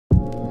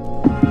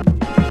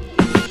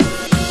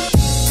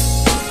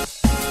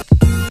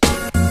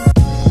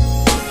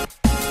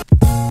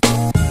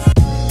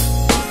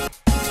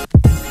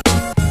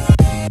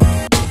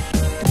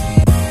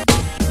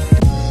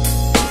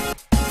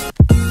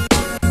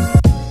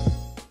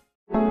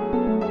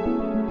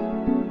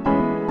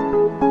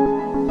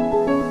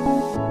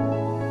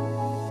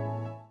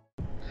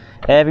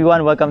Hey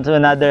everyone, welcome to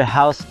another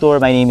house tour.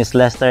 My name is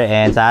Lester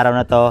and sa araw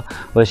na to,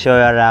 we'll show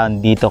you around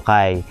dito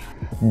kay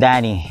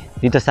Dani,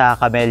 dito sa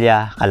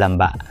Camella,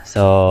 Calamba.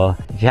 So,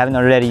 if you haven't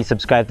already,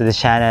 subscribe to this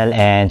channel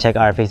and check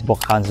our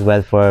Facebook accounts as well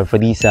for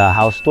these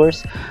house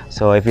tours.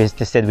 So, if you're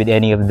interested with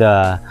any of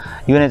the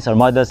units or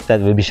models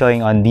that we'll be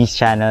showing on these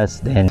channels,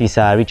 then please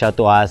reach out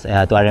to us,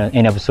 to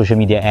any of the social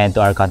media and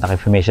to our contact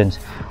information,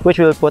 which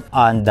we'll put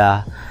on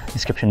the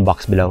description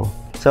box below.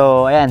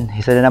 So, ayan,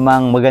 isa na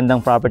namang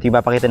magandang property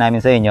papakita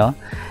namin sa inyo.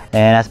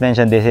 And as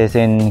mentioned, this is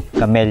in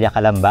Camella,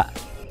 Calamba.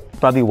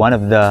 Probably one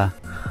of the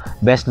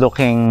best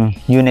looking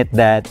unit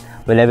that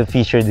will ever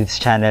feature this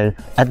channel,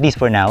 at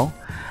least for now.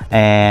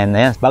 And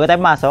ayan, bago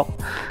tayo pumasok,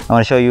 I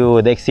want to show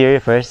you the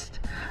exterior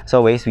first. As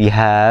always, we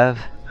have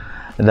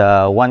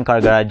the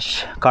one-car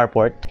garage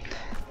carport.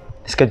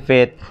 This could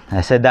fit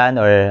a sedan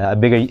or a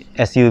bigger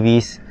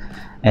SUVs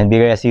and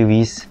bigger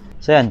SUVs.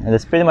 So, ayan,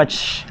 that's pretty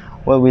much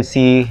what we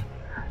see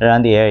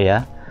around the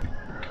area.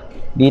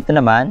 Dito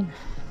naman,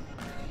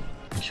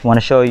 just want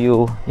to show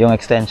you yung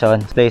extension,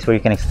 place where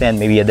you can extend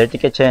maybe a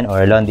dirty kitchen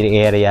or a laundry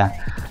area.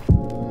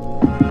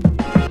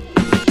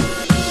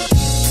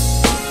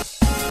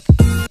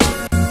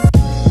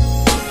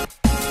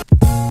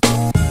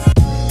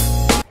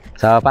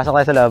 So, pasok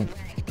tayo sa loob.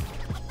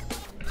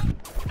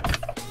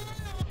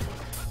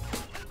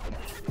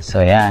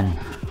 So, yan.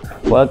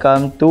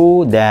 Welcome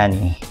to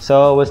Dani.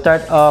 So, we'll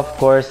start off, of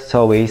course, as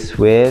always,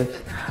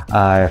 with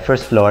our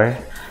first floor,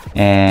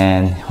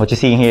 and what you're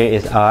seeing here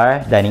is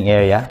our dining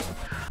area.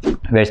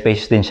 Very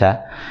spacious din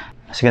siya.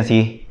 As you can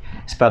see,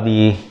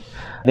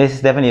 this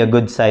is definitely a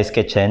good size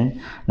kitchen,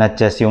 not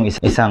just yung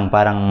isang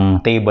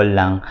parang table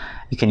lang.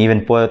 You can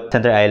even put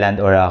center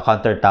island or a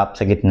countertop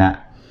sa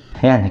gitna.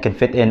 Ayan, you can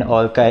fit in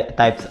all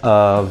types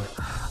of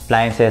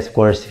appliances. Of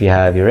course, if you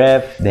have your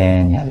ref,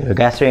 then you have your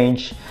gas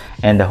range,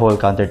 and the whole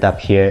countertop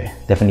here,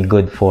 definitely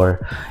good for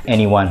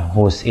anyone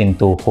who's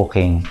into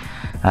cooking.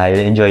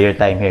 You'll enjoy your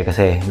time here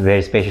kasi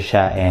very spacious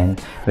siya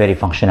and very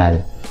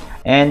functional.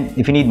 And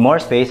if you need more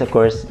space, of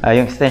course,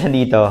 yung extension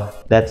dito,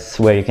 that's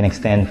where you can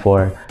extend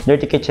for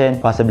dirty kitchen,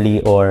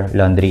 possibly, or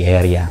laundry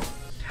area.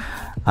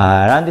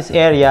 Around this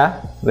area,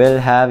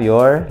 we'll have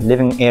your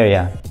living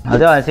area.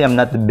 Although honestly, I'm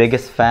not the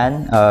biggest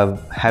fan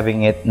of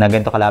having it na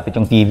ganito kalapit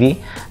yung TV.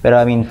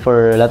 Pero I mean,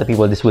 for a lot of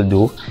people, this will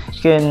do.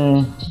 You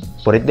can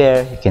put it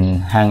there, you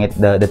can hang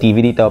the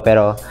TV dito,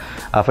 pero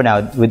for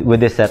now, with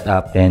this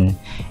setup, then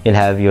you'll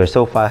have your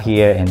sofa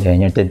here and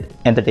then your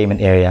entertainment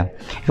area.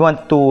 If you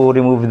want to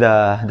remove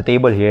the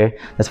table here,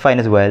 that's fine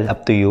as well,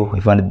 up to you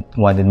if you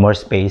wanted more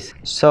space.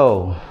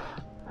 So,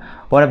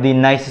 one of the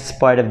nicest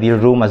part of the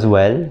room as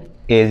well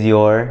is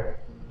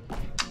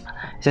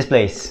this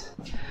place.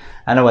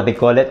 I don't know what they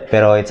call it,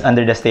 pero it's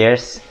under the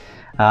stairs.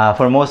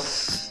 For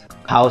most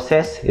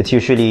houses, it's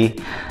usually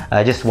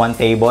just one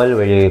table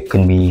where you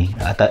can be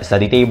a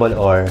study table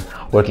or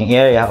working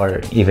area or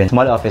even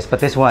small office, but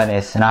this one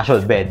is an actual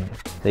bed,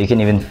 so you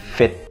can even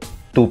fit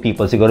 2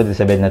 people siguro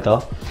sa bed na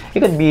to. It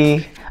could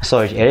be a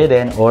storage area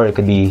then, or it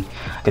could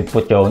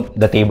put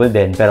the table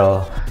then,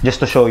 pero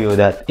just to show you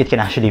that it can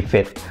actually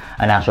fit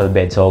an actual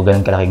bed. So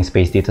ganun kalaking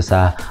space dito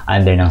sa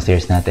under ng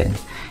stairs natin.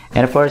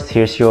 And of course,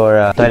 here's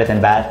your toilet and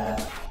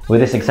bath.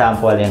 With this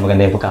example, yan,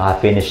 maganda yung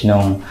pagkaka-finish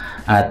nung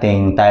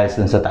ating tiles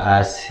dun sa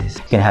taas.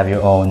 You can have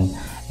your own,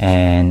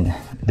 and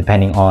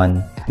depending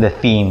on the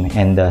theme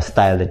and the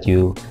style that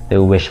you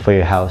wish for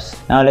your house.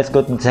 Now let's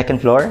go to the second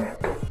floor.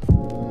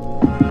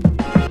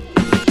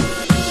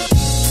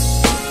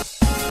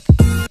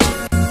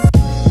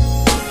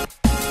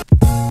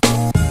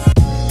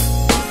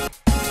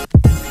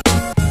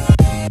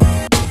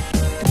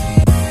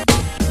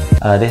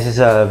 This is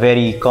a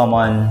very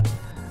common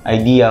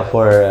idea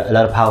for a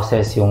lot of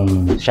houses,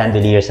 yung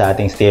chandelier sa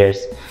ating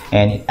stairs,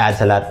 and it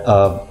adds a lot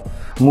of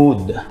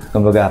mood.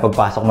 Kumbaga,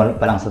 pagpasok mo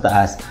pa lang sa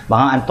taas,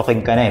 baka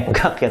antukin ka na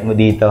pagkaakyat mo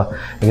dito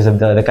because of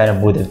the kind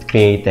of mood it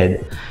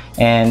created.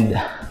 And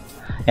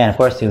of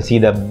course, you'll see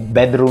the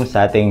bedrooms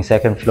sa ating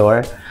second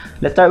floor.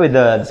 Let's start with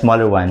the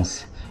smaller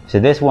ones.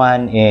 So this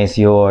one is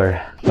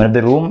one of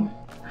the room.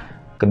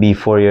 Could be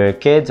for your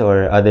kids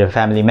or other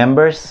family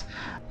members.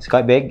 It's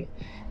quite big.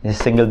 It's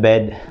a single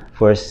bed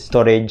for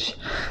storage,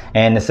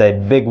 and it's a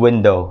big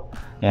window.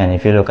 And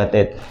if you look at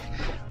it,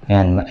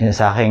 and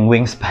sa aking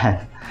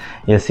wingspan,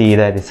 you'll see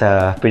that it's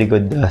a pretty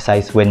good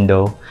size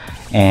window.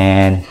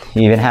 And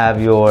you even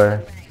have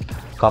your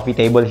coffee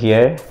table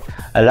here.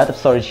 A lot of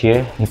storage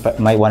here. You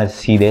might want to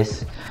see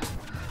this.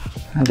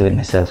 I'll do it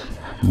myself.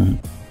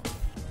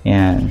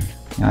 Yan,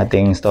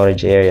 ating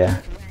storage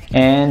area.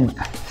 And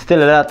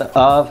still a lot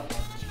of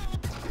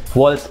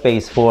wall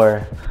space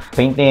for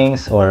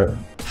paintings or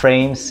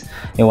frames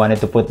you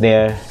wanted to put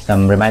there,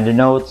 some reminder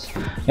notes.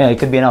 Yeah, it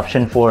could be an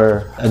option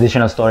for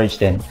additional storage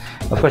then.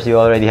 Of course, you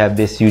already have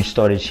this huge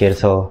storage here,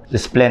 so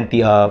there's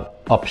plenty of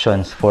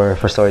options for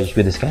storage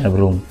with this kind of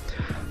room.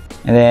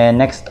 And then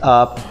next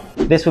up,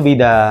 this will be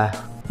the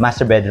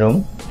master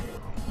bedroom.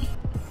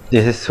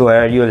 This is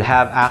where you'll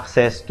have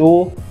access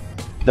to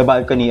the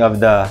balcony of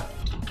the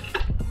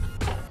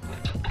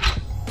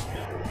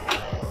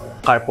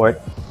carport.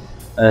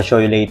 I'll show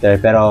you later,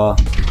 pero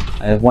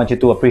I want you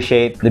to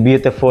appreciate the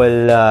beautiful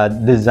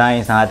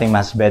designs ng ating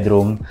master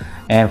bedroom.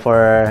 And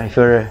for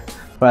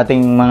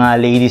ating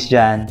mga ladies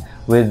dyan,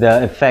 with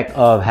the effect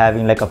of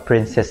having like a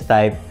princess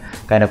type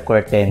kind of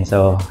curtain.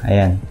 So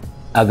ayan,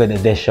 a good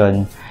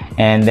addition.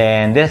 And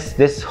then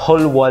this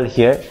whole wall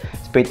here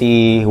is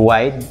pretty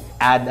wide.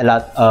 Add a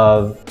lot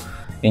of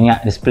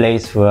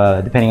displays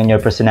for depending on your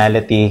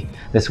personality.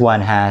 This one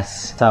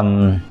has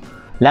some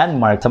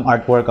landmarks, some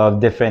artwork of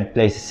different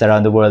places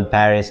around the world: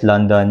 Paris,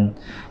 London,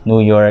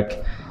 New York.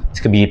 This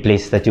could be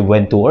places that you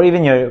went to, or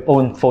even your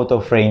own photo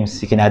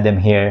frames. You can add them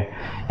here.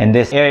 And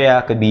this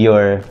area could be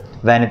your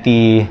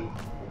vanity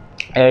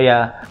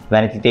area,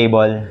 vanity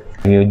table,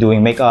 you're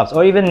doing makeups,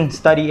 or even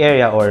study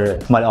area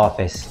or small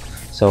office.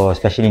 So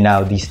especially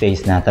now these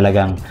days na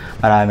talagang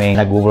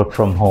maraming nag-work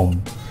from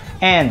home.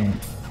 And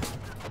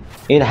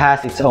it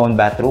has its own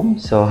bathroom.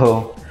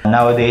 So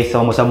nowadays,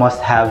 almost a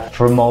must-have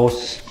for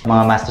most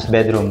mga master's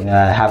bedroom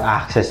have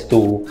access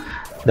to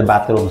the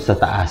bathroom sa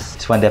taas.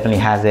 This one definitely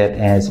has it,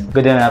 and it's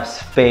good enough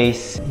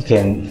space. You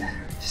can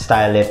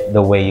style it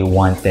the way you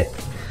want it.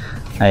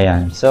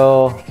 Ayan.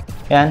 So,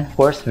 yan, of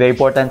course, very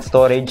important,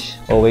 storage.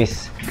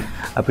 Always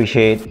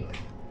appreciate.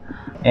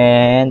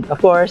 And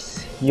of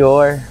course,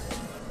 your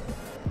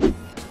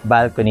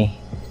balcony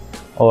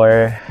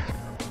or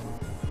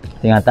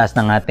yung taas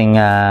ng ating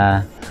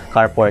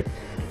carport.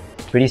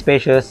 Pretty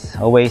spacious.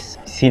 Always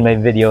seen my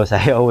videos,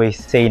 I always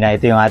say na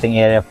ito yung ating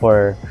area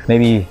for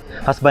maybe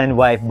husband and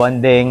wife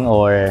bonding,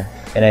 or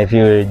if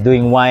you're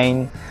doing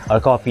wine or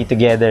coffee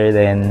together,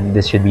 then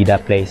this should be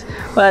that place.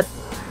 But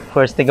of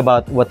course, think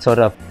about what sort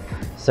of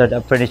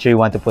furniture you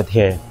want to put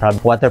here.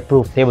 Probably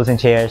waterproof tables and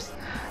chairs.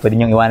 Pwede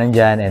nyo iwanan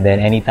dyan, and then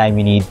anytime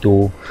you need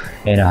to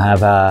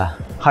have a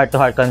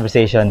heart-to-heart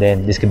conversation,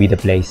 then this could be the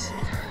place.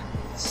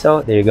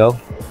 So there you go.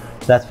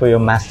 That's for your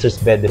master's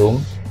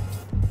bedroom.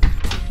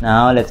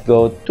 Now let's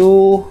go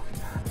to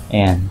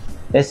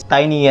this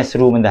tiniest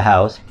room in the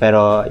house.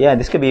 Pero yeah,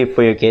 this could be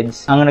for your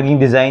kids. Ang naging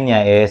design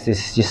niya is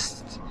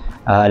just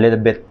a little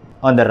bit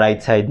on the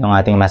right side ng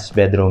ating master's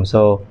bedroom.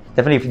 So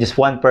definitely just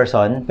one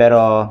person,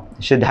 pero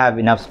should have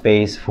enough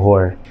space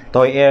for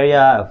toy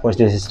area. Of course,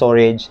 this is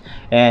storage,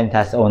 and it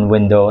has its own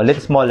window. A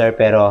little smaller,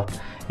 pero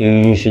you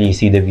usually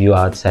see the view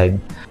outside.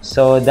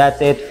 So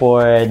that's it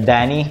for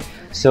Dani.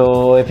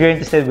 So if you're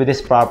interested with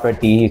this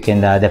property, you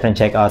can definitely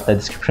check out the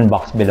description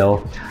box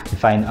below. You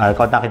find our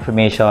contact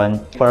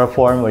information for a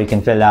form where you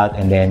can fill out,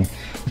 and then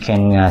you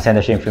can send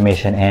us your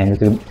information,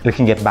 and we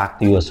can get back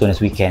to you as soon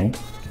as we can.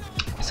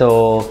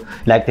 So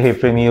I'd like to hear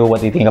from you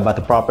what you think about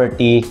the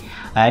property.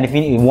 And if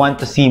you want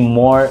to see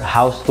more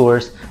house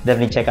tours,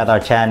 definitely check out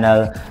our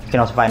channel. You can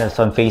also find us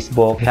on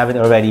Facebook. If you haven't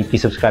already,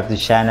 please subscribe to the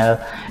channel.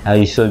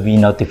 You should be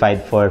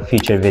notified for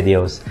future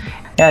videos.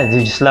 Yeah,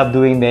 I just love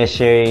doing this,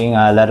 sharing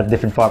a lot of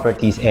different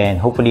properties, and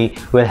hopefully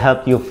will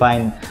help you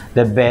find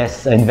the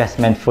best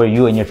investment for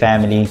you and your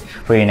family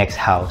for your next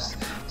house.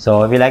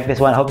 So if you like this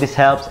one, I hope this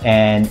helps.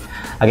 And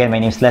again, my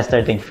name is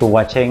Lester. Thank you for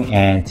watching,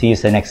 and see you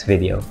in the next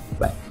video.